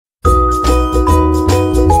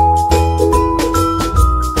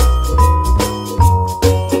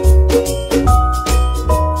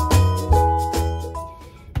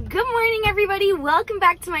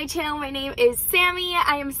my channel. My name is Sammy.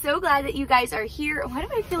 I am so glad that you guys are here. Why do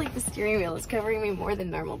I feel like the steering wheel is covering me more than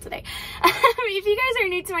normal today? If you guys are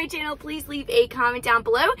new to my channel, please leave a comment down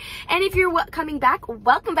below. And if you're coming back,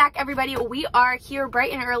 welcome back everybody. We are here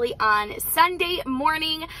bright and early on Sunday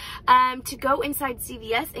morning to go inside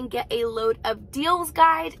CVS and get a load of deals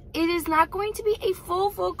guide. It is not going to be a full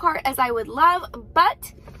cart as I would love,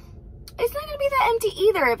 but it's not going to be that empty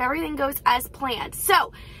either if everything goes as planned.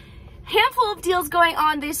 So, handful of deals going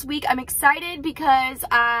on this week. I'm excited because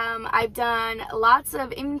I've done lots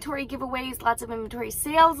of inventory giveaways, lots of inventory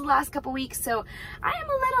sales the last couple weeks, so I am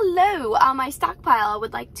a little low on my stockpile. I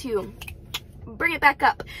would like to bring it back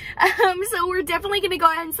up. So we're definitely going to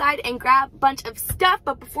go inside and grab a bunch of stuff,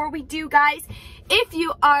 but before we do, guys, if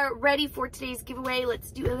you are ready for today's giveaway,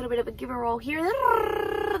 let's do a little bit of a give a roll here.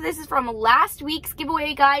 This is from last week's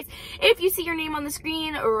giveaway, guys. If you see your name on the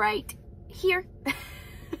screen right here,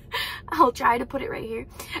 I'll try to put it right here.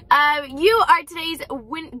 You are today's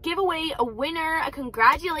giveaway winner.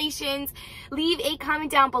 Congratulations. Leave a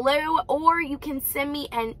comment down below, or you can send me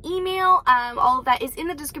an email. All of that is in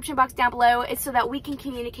the description box down below. It's so that we can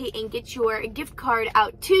communicate and get your gift card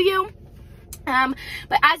out to you.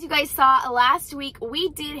 But as you guys saw last week, we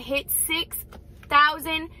did hit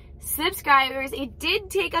 6,000 subscribers. It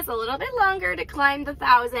did take us a little bit longer to climb the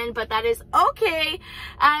 1,000, but that is okay.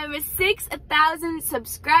 6,000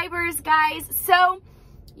 subscribers, guys. So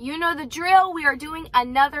you know the drill. We are doing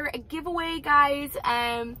another giveaway, guys.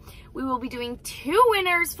 We will be doing 2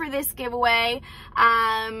 winners for this giveaway.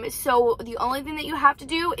 So the only thing that you have to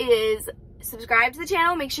do is subscribe to the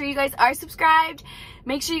channel. Make sure you guys are subscribed.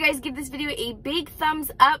 Make sure you guys give this video a big thumbs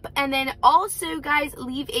up, and then also, guys,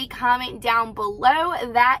 leave a comment down below.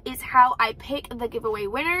 That is how I pick the giveaway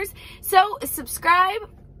winners. So subscribe,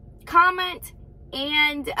 comment,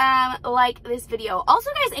 and like this video. Also,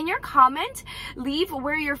 guys, in your comment, leave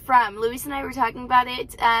where you're from. Luis and I were talking about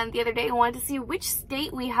it the other day. I wanted to see which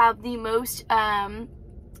state we have the most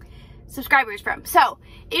subscribers from. So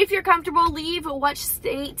if you're comfortable, leave what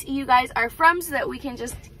state you guys are from so that we can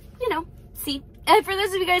just, you know, see. And for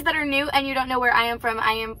those of you guys that are new and you don't know where I am from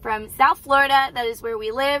South Florida. That is where we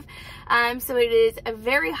live. So it is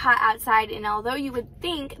very hot outside, and although you would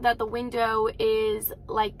think that the window is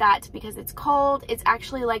like that because it's cold, it's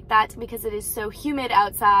actually like that because it is so humid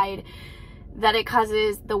outside that it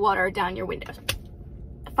causes the water down your windows.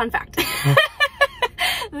 Fun fact.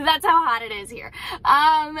 That's how hot it is here.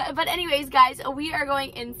 But anyways, guys, we are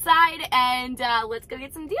going inside and let's go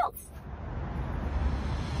get some deals.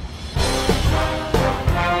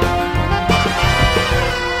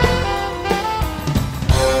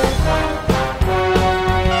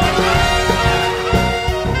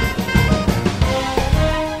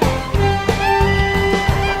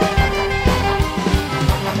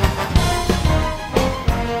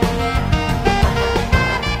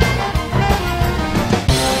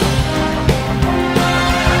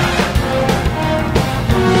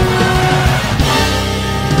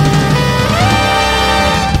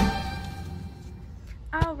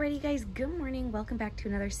 Good morning, welcome back to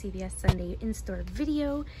another CVS Sunday in-store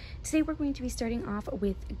video. Today we're going to be starting off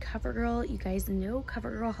with CoverGirl. You guys know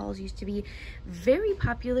CoverGirl hauls used to be very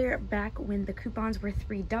popular back when the coupons were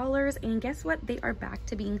 $3, and guess what? They are back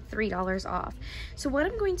to being $3 off. So what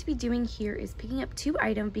I'm going to be doing here is picking up 2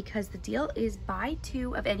 items because the deal is buy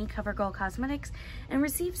 2 of any CoverGirl cosmetics and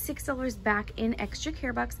receive $6 back in extra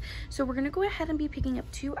care bucks. So we're going to go ahead and be picking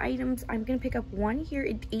up 2 items. I'm going to pick up one here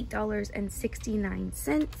at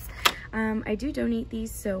 $8.69. I do donate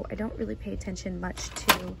these, so I don't really pay attention much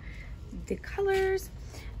to the colors.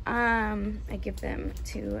 I give them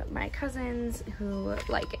to my cousins who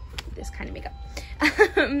like this kind of makeup.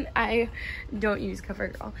 I don't use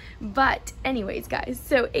CoverGirl. But anyways, guys,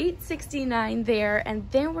 so $8.69 there,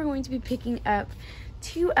 and then we're going to be picking up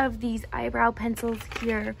 2 of these eyebrow pencils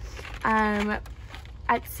here.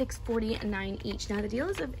 At $6.49 each. Now the deal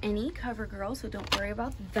is of any CoverGirl, so don't worry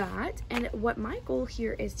about that. And what my goal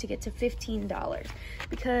here is to get to $15,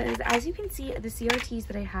 because as you can see, the CRTs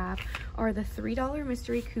that I have are the $3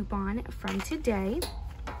 mystery coupon from today.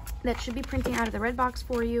 That should be printing out of the red box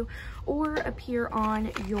for you or appear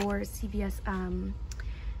on your CVS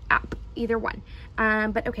app, either one.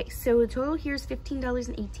 But okay, so the total here is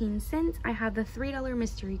 $15.18. I have the $3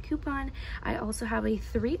 mystery coupon. I also have a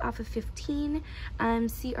 3 off of 15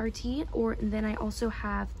 CRT, and then I also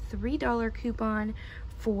have $3 coupon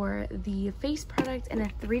for the face product and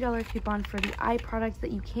a $3 coupon for the eye products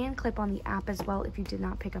that you can clip on the app as well if you did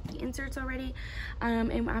not pick up the inserts already.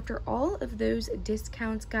 And after all of those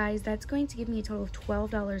discounts, guys, that's going to give me a total of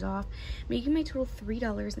 $12 off, making my total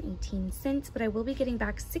 $3.18, but I will be getting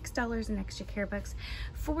back $6 in extra care bucks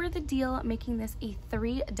for the deal, making this a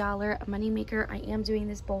 $3 money maker. I am doing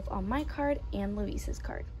this both on my card and Luis's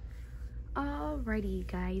card. Alrighty,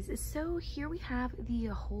 guys, so here we have the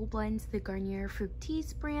whole blends, the Garnier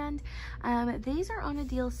Fructis brand. These are on a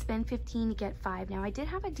deal, spend 15 get 5. Now I did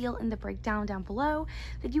have a deal in the breakdown down below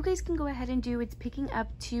that you guys can go ahead and do. It's picking up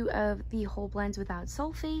 2 of the whole blends without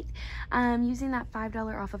sulfate, using that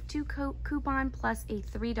 $5 off of 2 coupon plus a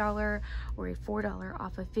 $3 or a $4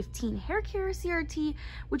 off of 15 hair care CRT,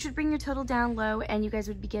 which would bring your total down low, and you guys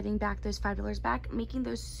would be getting back those $5 back, making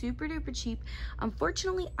those super duper cheap.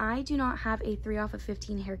 Unfortunately, I do not have a 3 off of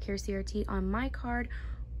 15 hair care CRT on my card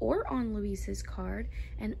or on Luis's card.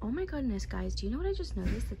 And oh my goodness, guys, do you know what I just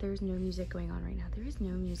noticed? That there's no music going on right now. There is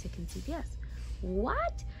no music in CVS.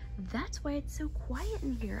 What? That's why it's so quiet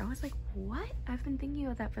in here. I was like, what? I've been thinking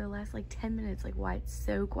about that for the last like 10 minutes, like why it's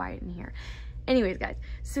so quiet in here. Anyways, guys,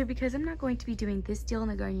 so because I'm not going to be doing this deal in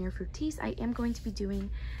the Garnier Fructis, I am going to be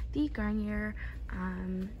doing the Garnier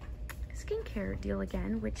skincare deal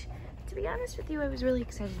again, which, to be honest with you, I was really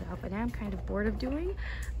excited about, but now I'm kind of bored of doing,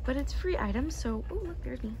 but it's free items, so, oh, look,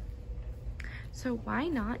 there's me. So why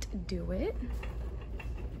not do it?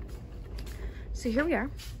 So here we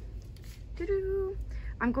are. Doo-doo.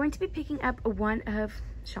 I'm going to be picking up one of,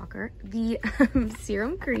 shocker, the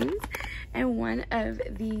serum creams and one of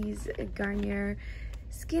these Garnier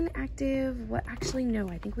Skin Active. What, actually, no,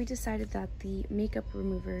 I think we decided that the makeup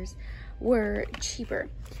removers were cheaper.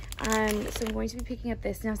 So I'm going to be picking up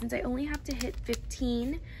this. Now, since I only have to hit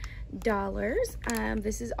 $15,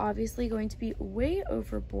 this is obviously going to be way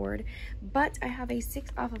overboard, but I have a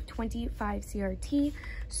 6 off of 25 CRT,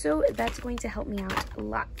 so that's going to help me out a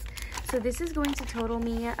lot. So this is going to total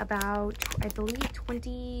me about, I believe,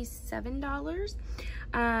 $27.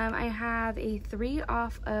 I have a 3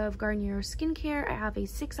 off of Garnier skincare. I have a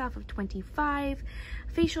 6 off of 25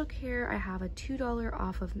 facial care. I have a $2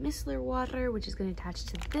 off of micellar water, which is going to attach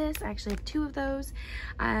to this. I actually have 2 of those.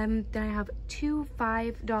 Then I have 2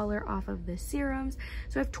 $5 off of the serums.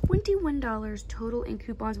 So I have $21 total in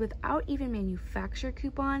coupons without even manufacturer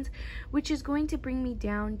coupons, which is going to bring me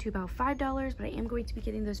down to about $5, but I am going to be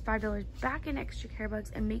getting those $5 back in extra care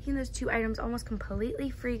bucks and making those 2 items almost completely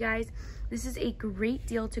free, guys. This is a great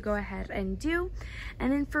deal to go ahead and do.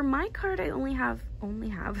 And then for my card, I only have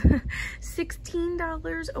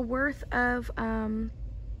 $16 worth of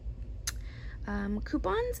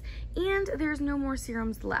coupons, and there's no more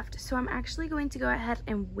serums left. So I'm actually going to go ahead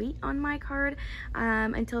and wait on my card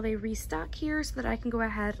until they restock here so that I can go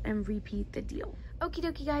ahead and repeat the deal. Okie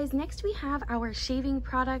dokie, guys, next we have our shaving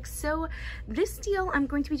products. So this deal I'm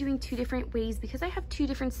going to be doing 2 different ways because I have 2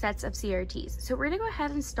 different sets of CRTs. So we're gonna go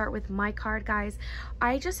ahead and start with my card, guys.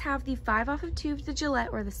 I just have the 5 off of 2 of the Gillette,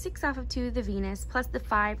 or the 6 off of 2 of the Venus, plus the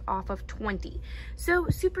 5 off of 20. So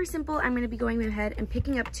super simple. I'm gonna be going ahead and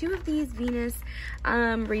picking up 2 of these Venus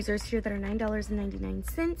razors here that are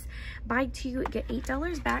 $9.99. Buy 2, get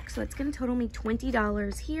 $8 back, so it's gonna total me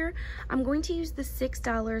 $20 here. I'm going to use the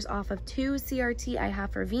 $6 off of 2 CRT I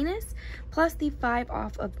have for Venus, plus the 5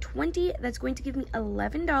 off of 20. That's going to give me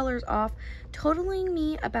 $11 off, totaling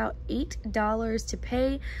me about $8 to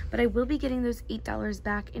pay, but I will be getting those $8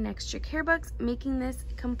 back in extra care bucks, making this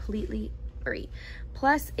completely free.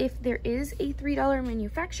 Plus, if there is a $3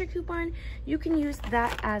 manufacturer coupon, you can use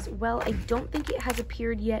that as well. I don't think it has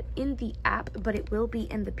appeared yet in the app, but it will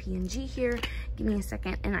be in the PNG here. Give me a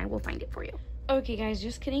second and I will find it for you. Okay, guys,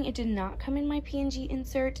 just kidding. It did not come in my PNG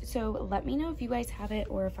insert, so let me know if you guys have it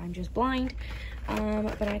or if I'm just blind.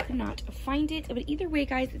 But I could not find it. But either way,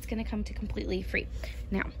 guys, it's going to come to completely free.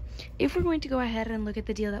 Now, if we're going to go ahead and look at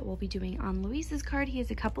the deal that we'll be doing on Luis's card, he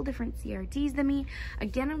has a couple different CRTs than me.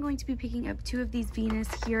 Again, I'm going to be picking up 2 of these Venus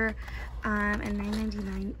here, and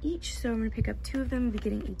 $9.99 each. So I'm going to pick up 2 of them and be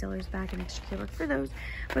getting $8 back in extra care bucks for those.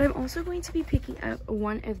 But I'm also going to be picking up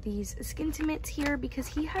one of these Skintimates here because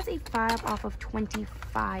he has a 5 off of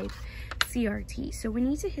 25 CRT. So we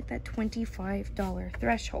need to hit that $25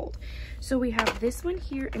 threshold. So we have this one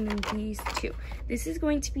here and then these 2. This is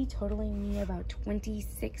going to be totaling me about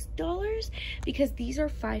 $26 because these are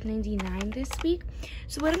 $5.99 this week.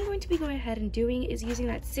 So what I'm going to be going ahead and doing is using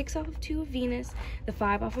that 6 off of 2 of Venus, the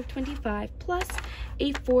 5 off of 25, plus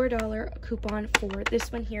a $4 coupon for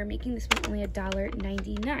this one here, making this one only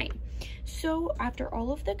 $1.99. So after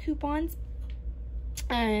all of the coupons,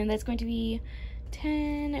 and that's going to be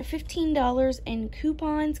 $15 in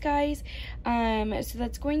coupons, guys. So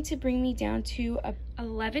that's going to bring me down to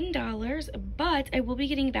 $11, but I will be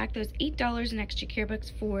getting back those $8 in extra care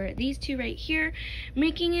bucks for these two right here,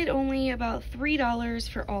 making it only about $3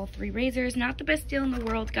 for all 3 razors. Not the best deal in the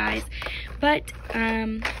world, guys, but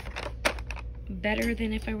better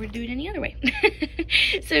than if I were to do it any other way.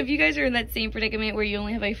 So if you guys are in that same predicament where you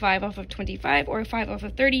only have a 5 off of 25 or a 5 off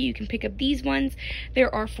of 30, you can pick up these ones.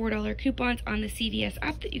 There are $4 coupons on the CVS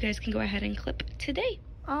app that you guys can go ahead and clip today.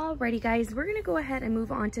 Alrighty, guys, we're gonna go ahead and move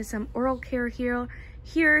on to some oral care here.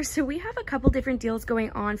 So we have a couple different deals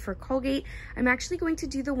going on for Colgate. I'm actually going to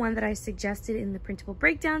do the one that I suggested in the printable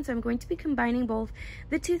breakdown. So I'm going to be combining both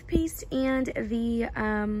the toothpaste and the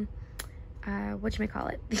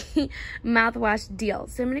the mouthwash deal.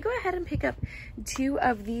 So I'm gonna go ahead and pick up 2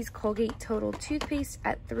 of these Colgate Total toothpaste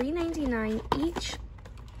at $3.99 each.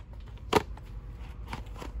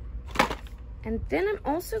 And then I'm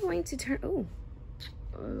also going to turn,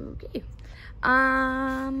 okay.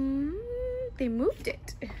 They moved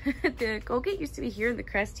it. The Colgate used to be here, the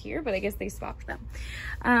crest here, but I guess they swapped them.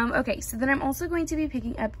 Okay, so then I'm also going to be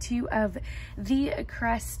picking up 2 of the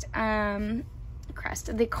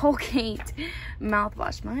the Colgate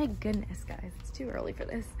mouthwash. My goodness, guys, it's too early for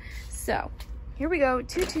this. So here we go,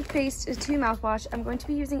 2 toothpaste, 2 mouthwash. I'm going to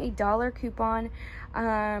be using a $1 coupon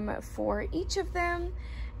for each of them.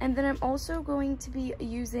 And then I'm also going to be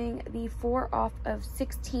using the 4 off of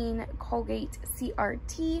 16 Colgate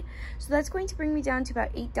CRT. So that's going to bring me down to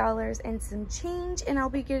about $8 and some change. And I'll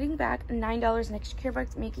be getting back $9 in extra care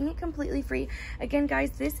bucks, making it completely free. Again,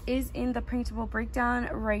 guys, this is in the printable breakdown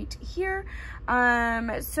right here.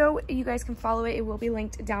 So you guys can follow it. It will be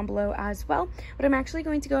linked down below as well. But I'm actually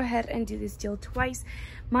going to go ahead and do this deal twice.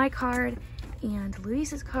 My card and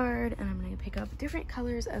Luis's card. And I'm going to pick up different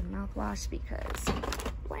colors of mouthwash because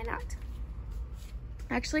why not?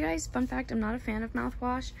 Actually, guys, fun fact, I'm not a fan of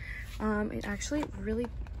mouthwash. It actually really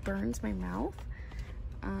burns my mouth.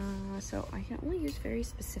 So I can only use very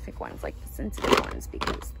specific ones, like the sensitive ones,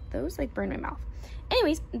 because those like burn my mouth.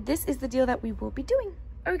 Anyways, this is the deal that we will be doing.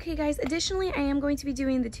 Okay, guys, additionally, I am going to be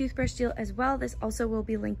doing the toothbrush deal as well. This also will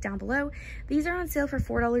be linked down below. These are on sale for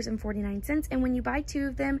 $4.49, and when you buy 2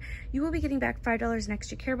 of them, you will be getting back $5 in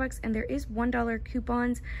extra care bucks, and there is $1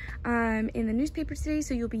 coupons in the newspaper today,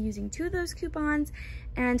 so you'll be using 2 of those coupons,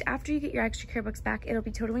 and after you get your extra care bucks back, it'll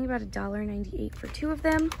be totaling about $1.98 for 2 of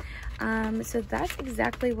them. So that's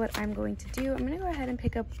exactly what I'm going to do. I'm going to go ahead and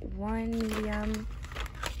pick up 1 medium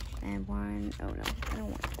and 1, oh no, I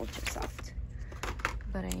don't want ultra soft.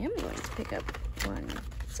 But I am going to pick up 1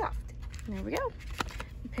 soft. There we go.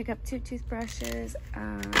 Pick up 2 toothbrushes.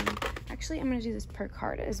 Actually, I'm going to do this per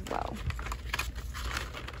card as well.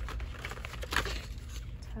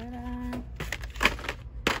 Ta-da.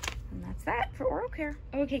 And that's that for oral care.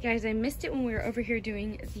 Okay, guys, I missed it when we were over here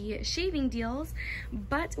doing the shaving deals,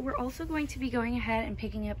 but we're also going to be going ahead and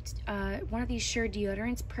picking up one of these Sure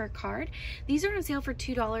deodorants per card. These are on sale for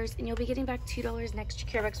 $2, and you'll be getting back $2 in extra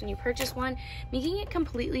care bucks when you purchase one, making it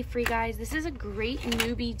completely free, guys. This is a great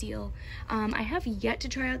newbie deal. I have yet to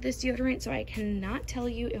try out this deodorant, so I cannot tell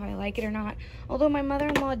you if I like it or not, although my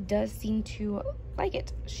mother-in-law does seem to like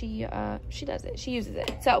it. She does it. She uses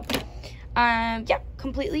it. So yeah,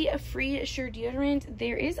 completely a free Sure deodorant.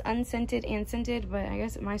 There is unscented and scented, but I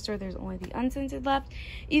guess at my store there's only the unscented left.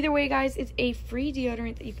 Either way, guys, it's a free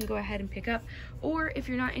deodorant that you can go ahead and pick up, or if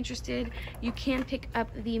you're not interested, you can pick up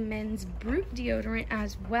the men's Brute deodorant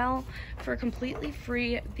as well for completely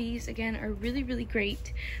free. These again are really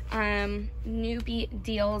great newbie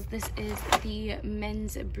deals. This is the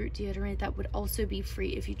men's Brute deodorant that would also be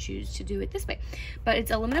free if you choose to do it this way, but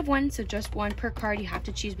it's a limit of 1, so just 1 per card. You have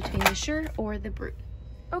to choose between the Sure or the Brute.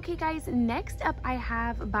 Okay, guys, next up I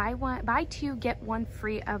have buy 2 get 1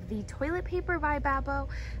 free of the toilet paper by Babbo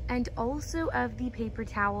and also of the paper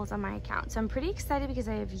towels on my account. So I'm pretty excited because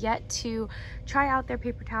I have yet to try out their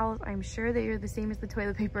paper towels. I'm sure they are the same as the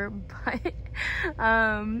toilet paper, but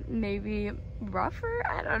maybe rougher.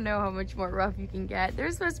 I don't know how much more rough you can get.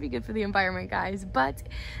 They're supposed to be good for the environment, guys, but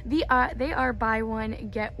they are buy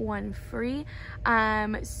 1 get 1 free.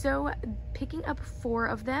 So picking up 4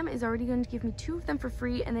 of them is already going to give me 2 of them for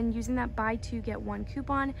free, and then using that buy 2 get 1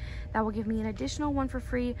 coupon, that will give me an additional 1 for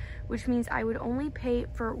free, which means I would only pay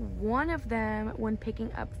for 1 of them when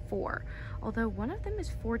picking up 4. Although one of them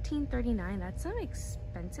is $14.39. That's some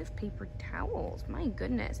expensive paper towels, my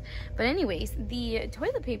goodness. But anyways, the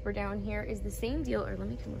toilet paper down here is the same deal, or let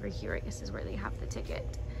me come over here, I guess is where they have the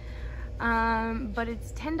ticket. But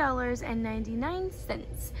it's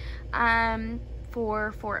 $10.99.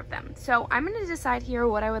 for 4 of them. So I'm going to decide here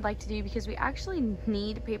what I would like to do, because we actually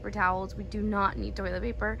need paper towels. We do not need toilet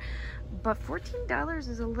paper, but $14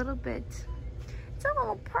 is a little bit, it's a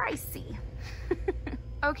little pricey.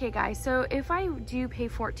 Okay guys, so if I do pay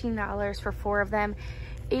 $14 for 4 of them,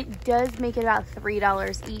 it does make it about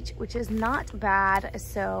 $3 each, which is not bad.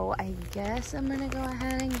 So I guess I'm gonna go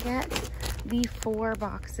ahead and get the 4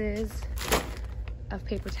 boxes of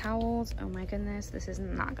paper towels. Oh my goodness, this is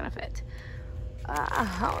not gonna fit.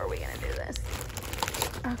 How are we gonna do this?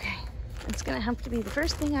 Okay, it's gonna have to be the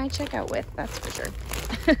first thing I check out with, that's for sure.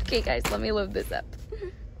 Okay guys, let me load this up.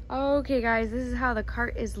 Okay guys, this is how the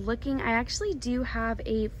cart is looking. I actually do have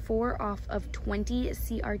a 4 off of 20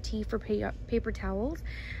 CRT for paper towels,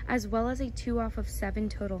 as well as a 2 off of 7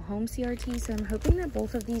 total home CRT. So I'm hoping that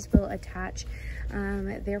both of these will attach,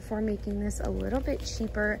 therefore making this a little bit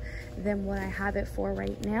cheaper than what I have it for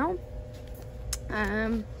right now.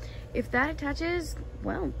 If that attaches,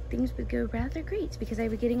 well, things would go rather great, because I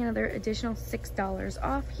would be getting another additional $6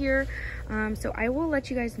 off here. So I will let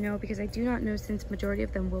you guys know, because I do not know, since majority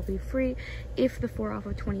of them will be free, if the 4 off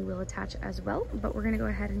of 20 will attach as well. But we're gonna go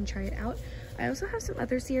ahead and try it out. I also have some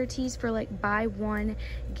other CRTs for like buy 1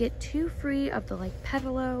 get 2 free of the like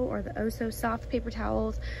Petalo or the Oh So Soft paper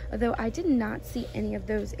towels, although I did not see any of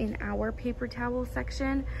those in our paper towel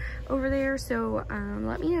section over there. So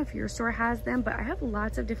let me know if your store has them, but I have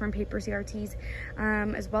lots of different paper CRTs,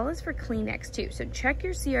 as well as for Kleenex too. So check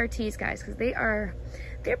your CRTs guys, because they're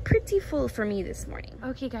pretty full for me this morning.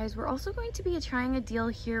 Okay guys, we're also going to be trying a deal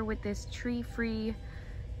here with this tree-free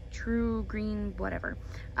True Green whatever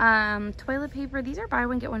toilet paper. These are buy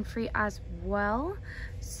 1 get 1 free as well,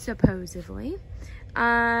 supposedly.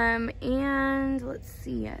 And let's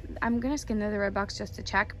see, I'm gonna skim the red box just to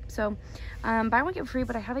check. So buy 1 get free,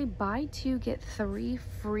 but I have a buy 2 get 3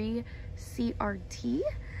 free CRT.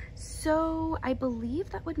 So I believe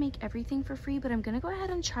that would make everything for free, but I'm gonna go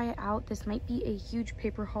ahead and try it out. This might be a huge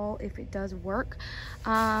paper haul if it does work.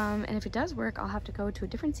 And if it does work, I'll have to go to a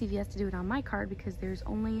different CVS to do it on my card, because there's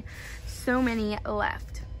only so many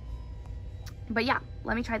left. But yeah,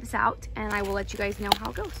 let me try this out and I will let you guys know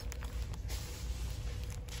how it goes.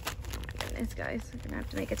 Oh my goodness guys, I'm gonna have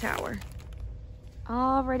to make a tower.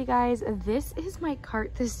 Alrighty guys, this is my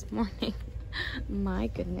cart this morning. My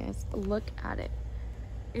goodness, look at it.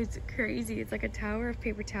 It's crazy. It's like a tower of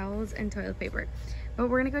paper towels and toilet paper. But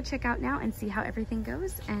we're gonna go check out now and see how everything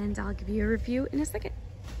goes, and I'll give you a review in a second.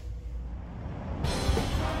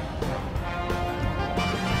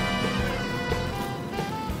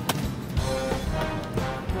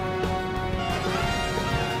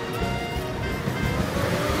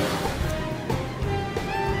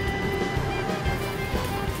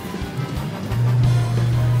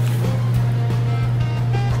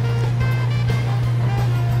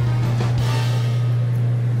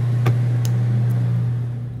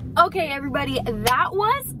 Okay, everybody, that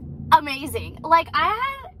was amazing. Like, I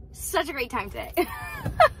had such a great time today.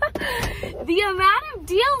 The amount of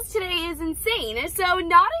deals today is insane. So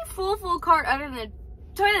not a full cart other than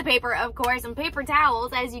toilet paper, of course, and paper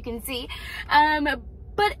towels, as you can see. But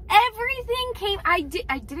everything came, I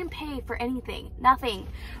didn't pay for anything, nothing,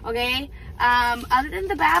 okay? Other than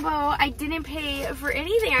the Babo, I didn't pay for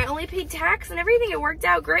anything. I only paid tax and everything. It worked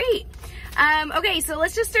out great. Okay, so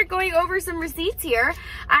let's just start going over some receipts here.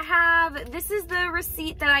 This is the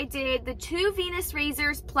receipt that I did, the 2 Venus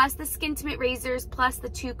razors plus the Skintimate razors plus the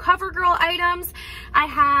 2 CoverGirl items. I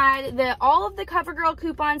had all of the CoverGirl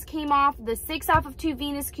coupons came off, the 6 off of 2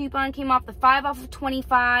 Venus coupon came off, the 5 off of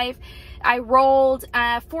 25. I rolled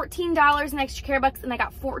 $14 in extra care bucks, and I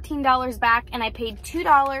got $14 back, and I paid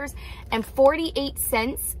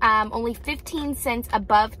 $2.48, only 15 cents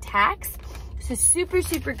above tax. So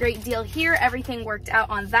super great deal here. Everything worked out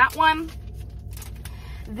on that one.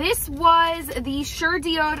 This was the Sure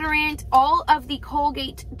deodorant, all of the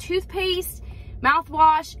Colgate toothpaste,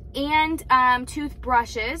 mouthwash, and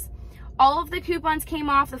toothbrushes. All of the coupons came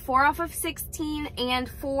off, the 4 off of 16 and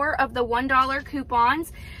 4 of the $1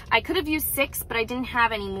 coupons. I could have used 6, but I didn't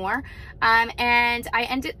have any more. And I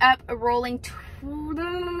ended up rolling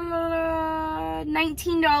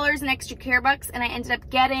 $19 in extra care bucks, and I ended up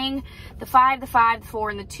getting the 5, the 5, the 4,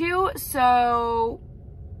 and the 2. So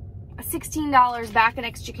 $16 back in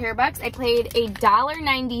extra care bucks. I paid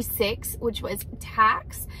 $1.96, which was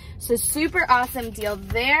tax. So super awesome deal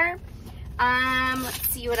there. Let's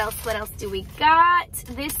see what else do we got.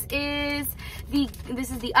 This is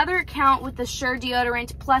the other account with the Sure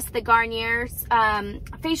deodorant plus the Garnier's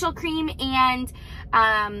facial cream and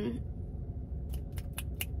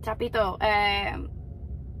Chapito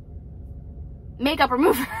makeup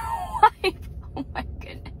remover wipe. Oh my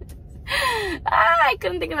goodness. I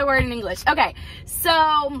couldn't think of the word in English. Okay,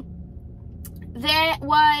 so that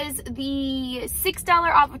was the $6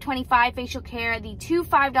 off of 25 facial care, the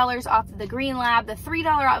 $5 off of the Green Lab, the $3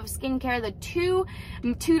 off of skincare, the $2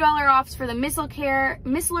 offs for the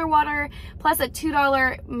micellar water, plus a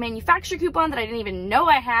 $2 manufacturer coupon that I didn't even know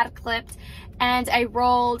I had clipped, and I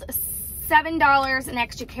rolled $7 in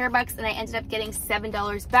extra care bucks, and I ended up getting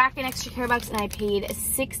 $7 back in extra care bucks, and I paid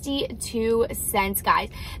 62 cents, guys.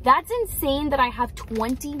 That's insane that I have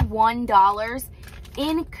 $21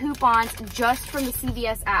 in coupons just from the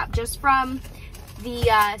CVS app, just from the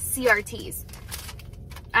CRTs.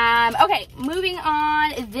 Okay, moving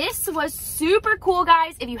on. This was super cool,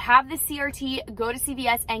 guys. If you have the CRT, go to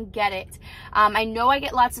CVS and get it. I know I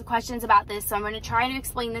get lots of questions about this, so I'm going to try to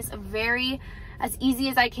explain this as easy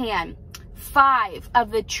as I can. 5 of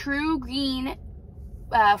the True Green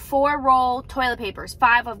 4-roll toilet papers,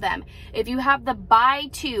 5 of them. If you have the buy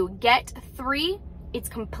 2, get 3, it's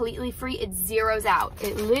completely free. It zeroes out.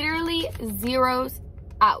 It literally zeroes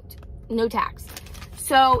out. No tax.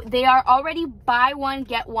 So they are already buy 1,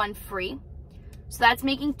 get 1 free. So that's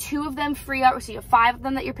making 2 of them free. So you have 5 of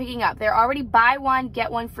them that you're picking up. They're already buy 1,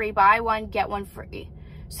 get 1 free, buy 1, get 1 free.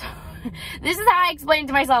 So this is how I explain it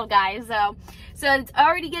to myself, guys. So it's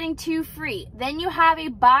already getting 2 free. Then you have a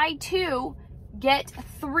buy 2, get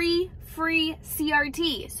 3 free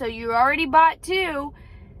CRT. So you already bought 2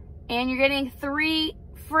 and you're getting 3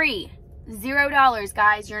 free. $0,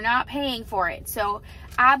 guys. You're not paying for it. So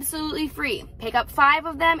absolutely free. Pick up 5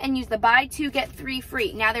 of them and use the buy 2, get 3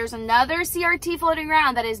 free. Now there's another CRT floating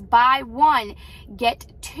around that is buy 1, get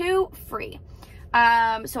 2 free.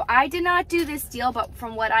 So I did not do this deal, but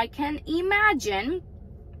from what I can imagine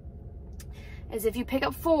is if you pick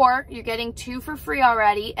up 4, you're getting 2 for free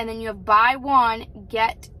already, and then you have buy 1,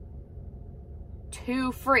 get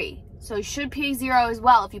 2 free. So you should pay 0 as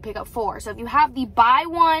well if you pick up 4. So if you have the buy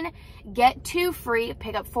 1, get 2 free,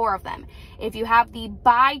 pick up 4 of them. If you have the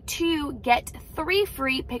buy 2, get 3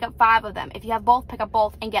 free, pick up 5 of them. If you have both, pick up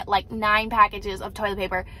both and get like 9 packages of toilet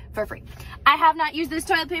paper for free. I have not used this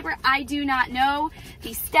toilet paper. I do not know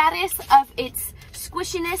the status of its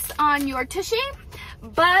squishiness on your tushy,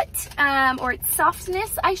 but, or its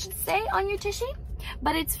softness, I should say, on your tushy,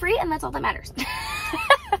 but it's free and that's all that matters.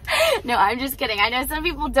 No, I'm just kidding. I know some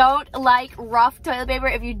people don't like rough toilet paper.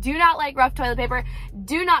 If you do not like rough toilet paper,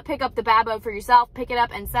 do not pick up the Babo for yourself. Pick it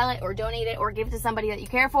up and sell it or donate it or give it to somebody that you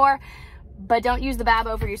care for. But don't use the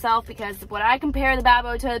Babo for yourself, because what I compare the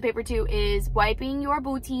Babo toilet paper to is wiping your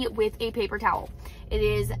booty with a paper towel. It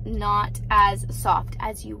is not as soft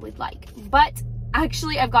as you would like. But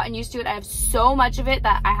actually, I've gotten used to it. I have so much of it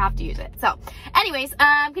that I have to use it. So anyways,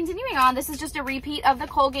 continuing on, this is just a repeat of the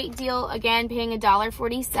Colgate deal. Again, paying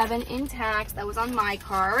 $1.47 in tax. That was on my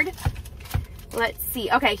card. Let's see.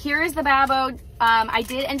 Okay, here is the Babo. I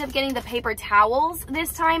did end up getting the paper towels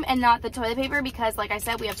this time and not the toilet paper because, like I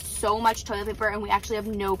said, we have so much toilet paper and we actually have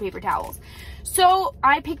no paper towels. So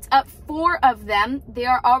I picked up 4 of them. They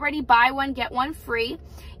are already buy 1, get 1 free.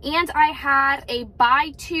 And I had a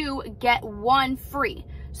buy 2, get 1 free.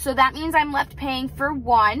 So that means I'm left paying for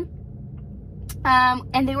 1.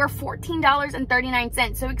 And they were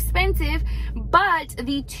 $14.39. So expensive, but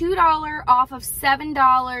the $2 off of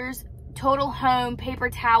 $7 Total Home paper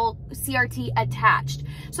towel CRT attached.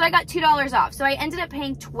 So I got $2 off. So I ended up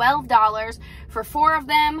paying $12 for 4 of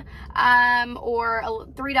them, or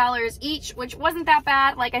 $3 each, which wasn't that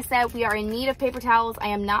bad. Like I said, we are in need of paper towels. I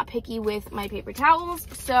am not picky with my paper towels.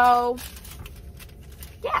 So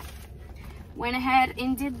yeah, went ahead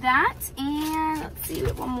and did that. And let's see, we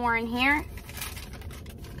have one more in here.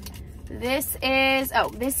 This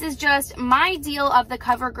is just my deal of the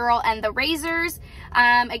CoverGirl and the razors.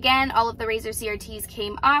 Again, all of the razor CRTs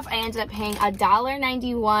came off. I ended up paying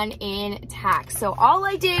 $1.91 in tax. So all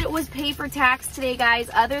I did was pay for tax today, guys.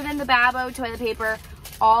 Other than the Babo toilet paper,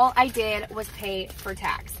 all I did was pay for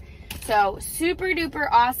tax. So super duper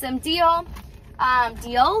awesome deal.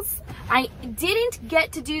 Deals. I didn't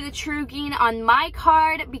get to do the True Green on my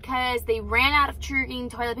card because they ran out of True Green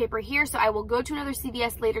toilet paper here, so I will go to another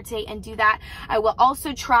CVS later today and do that. I will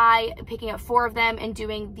also try picking up 4 of them and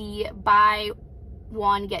doing the buy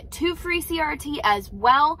 1 get 2 free CRT as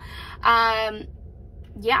well.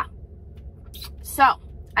 Yeah, so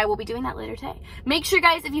I will be doing that later today. Make sure,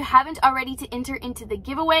 guys, if you haven't already, to enter into the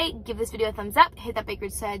giveaway, give this video a thumbs up, hit that big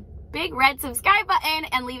red subscribe button,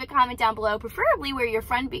 and leave a comment down below, preferably where you're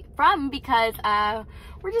from, because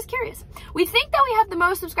we're just curious. We think that we have the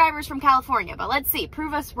most subscribers from California, but let's see,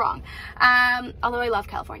 prove us wrong. Although I love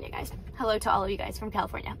California, guys. Hello to all of you guys from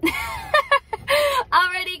California.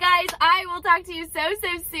 Alrighty, guys, I will talk to you so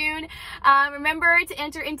soon. Remember to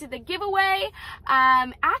enter into the giveaway.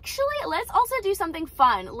 Actually, let's also do something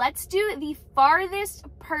fun. Let's do the farthest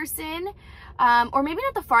person, or maybe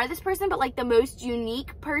not the farthest person, but like the most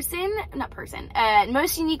unique person,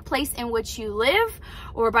 most unique place in which you live,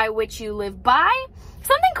 or by which you live by.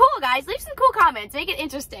 Something cool, guys. Leave some cool comments. Make it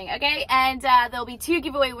interesting, okay? And there'll be 2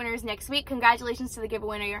 giveaway winners next week. Congratulations to the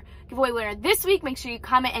giveaway winner this week. Make sure you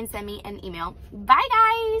comment and send me an email. Bye,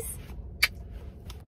 guys.